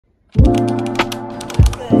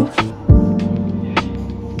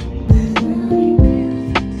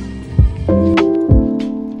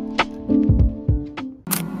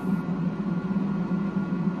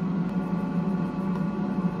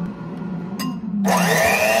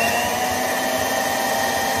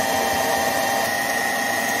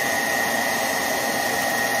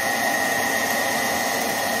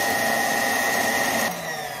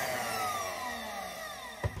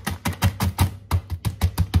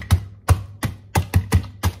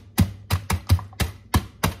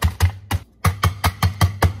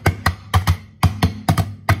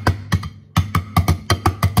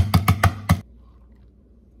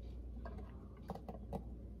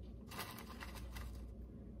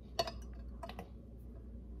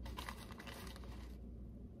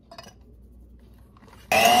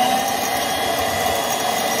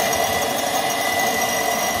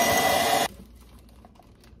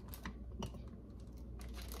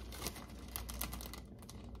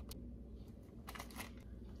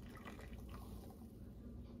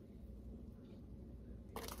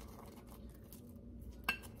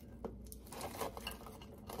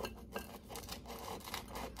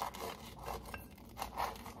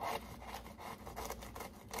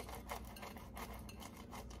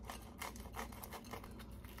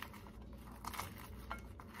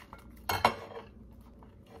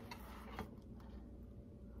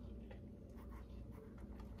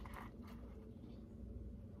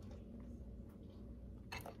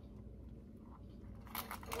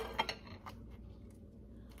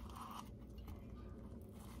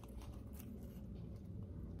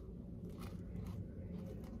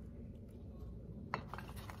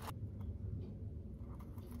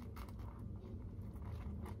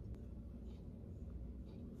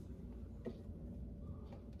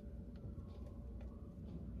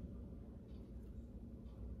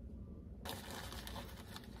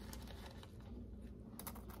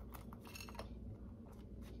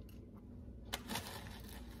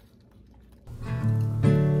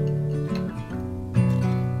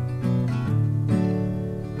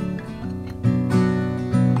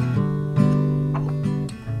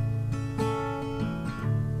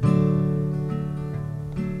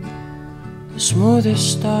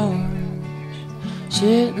Smoothest stones,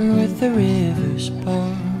 sitting with the river's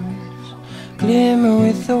bones, glimmer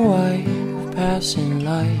with the white of passing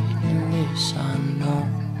light in this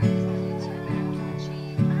unknown.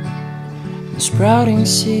 And sprouting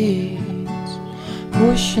seeds,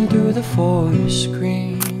 pushing through the forest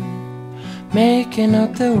green, making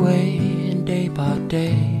up their way, and day by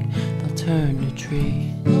day they'll turn to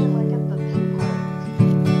trees.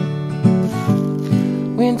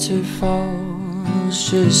 Winter falls,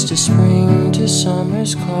 just a spring to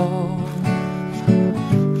summer's call.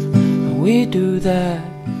 And we do that,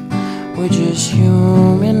 we're just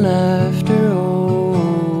human after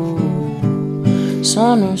all.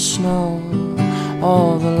 Sun or snow,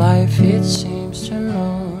 all the life it seems to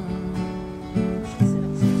know.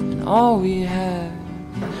 And all we have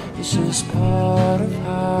is just part of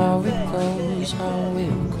how it goes, how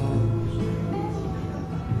it goes.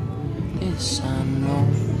 This I know.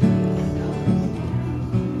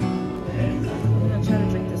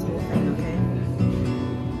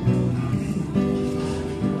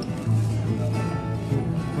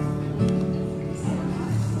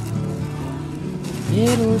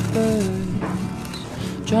 Little birds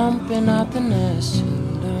jumping out the nest to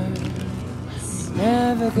learn. You're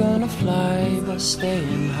never gonna fly by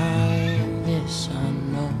staying high in this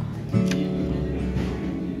unknown.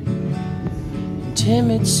 And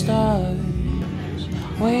timid stars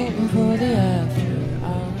waiting for the after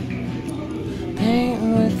hour,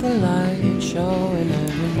 painting with the light, showing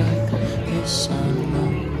every night this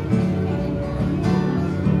unknown.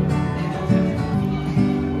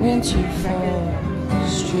 Winter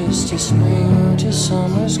falls, just a spring to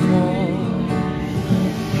summer's call.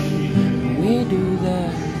 We do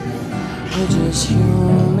that, we're just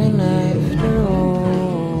human after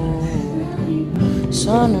all.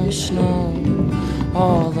 Sun or snow,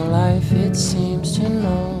 all the life it seems to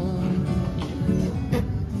know.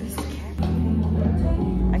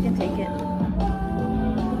 I can take it.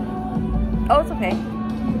 Oh, it's okay.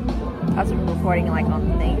 I was recording like on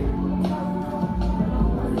the thing.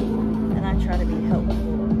 And I try to be helpful.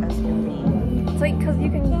 It's like, because you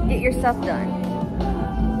can get your stuff done.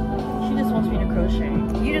 She just wants me to crochet.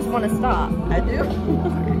 You just want to stop. I do.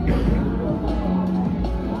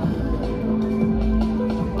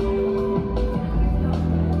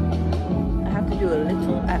 I have to do a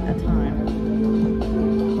little at a time.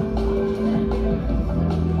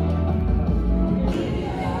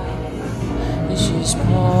 It's just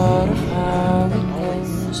part of how it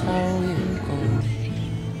goes, how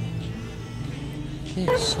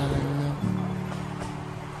this, I know.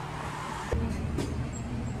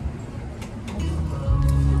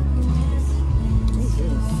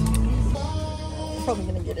 I'm probably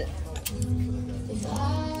gonna get it.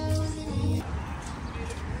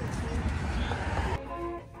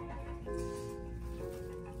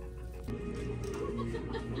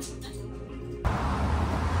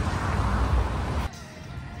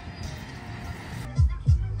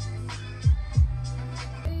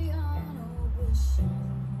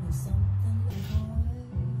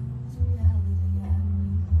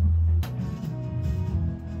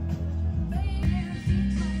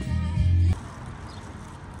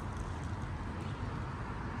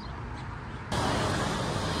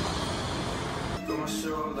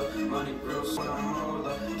 Money grows when I'm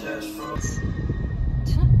older, cash flows.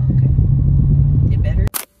 Okay. Get better.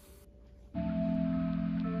 I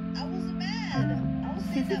wasn't mad. I was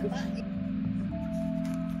saying that my...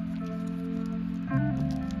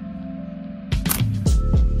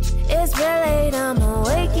 It's real late, I'm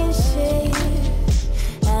awake and shit.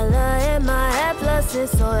 Ella in my head, plus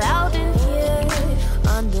it's so loud in here.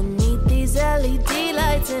 Underneath these LED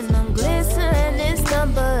lights, and I'm glistening and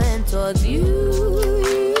stumbling towards you.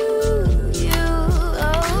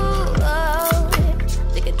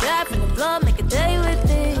 Make a day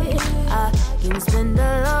with it. I can spend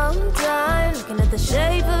a long time looking at the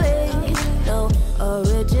shape of it. No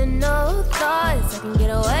original thoughts, I can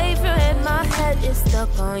get away from it. My head is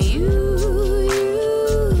stuck on you.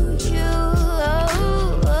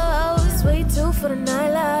 It's way too for the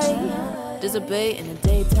nightlife. Dissipate in the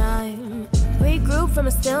daytime. Regroup from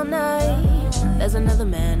a still night. There's another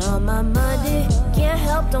man on my mind. It can't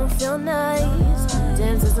help, don't feel nice.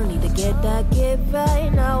 Damn, says I need to get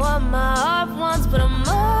right. Now what my heart wants, but I'm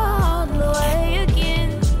on the way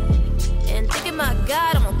again. And thinking, my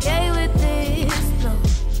God, I'm okay with this. No,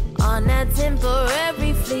 on that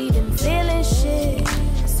temporary fleeting feeling shit.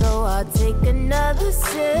 So I'll take another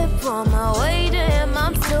sip on my way to him.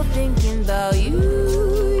 I'm still thinking about you.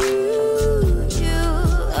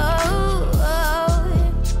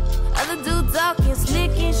 Other dudes talking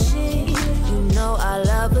slick and shit. You know I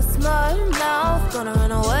love a smart mouth, gonna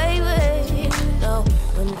run away with it. No,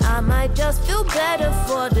 when I might just feel better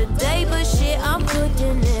for the day, but shit, I'm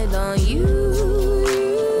putting it on you.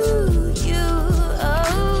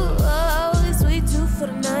 It's way too for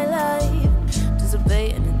the nightlife.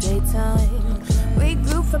 Dissipate in the daytime.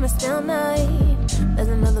 Regroup from a still night. There's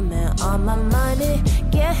another man on my mind. It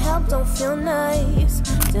can't help, don't feel nice.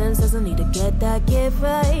 Tim says I need to get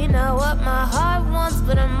right. Now what my heart wants,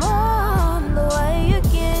 but I'm on the way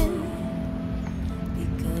again.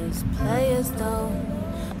 Because players don't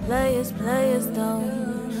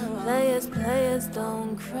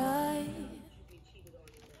cry.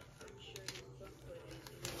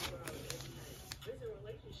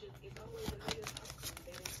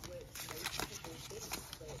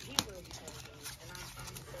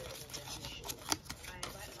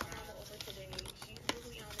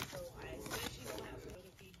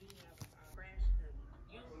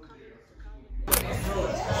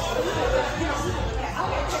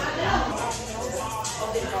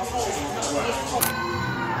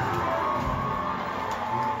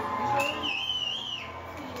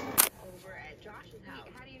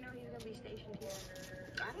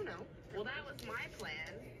 Well, that was my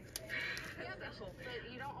plan. Yeah, but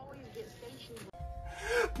you don't always get stationed.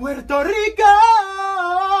 Puerto Rico!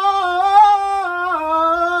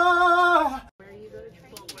 Where you go to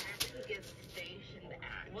train? Well, wherever you get stationed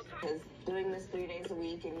at. Because doing this 3 days a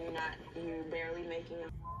week and you're barely making a...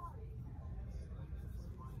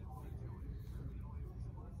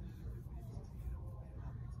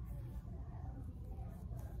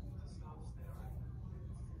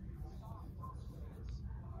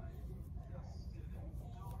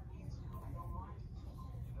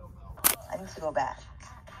 I need to go back.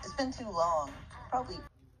 It's been too long. Probably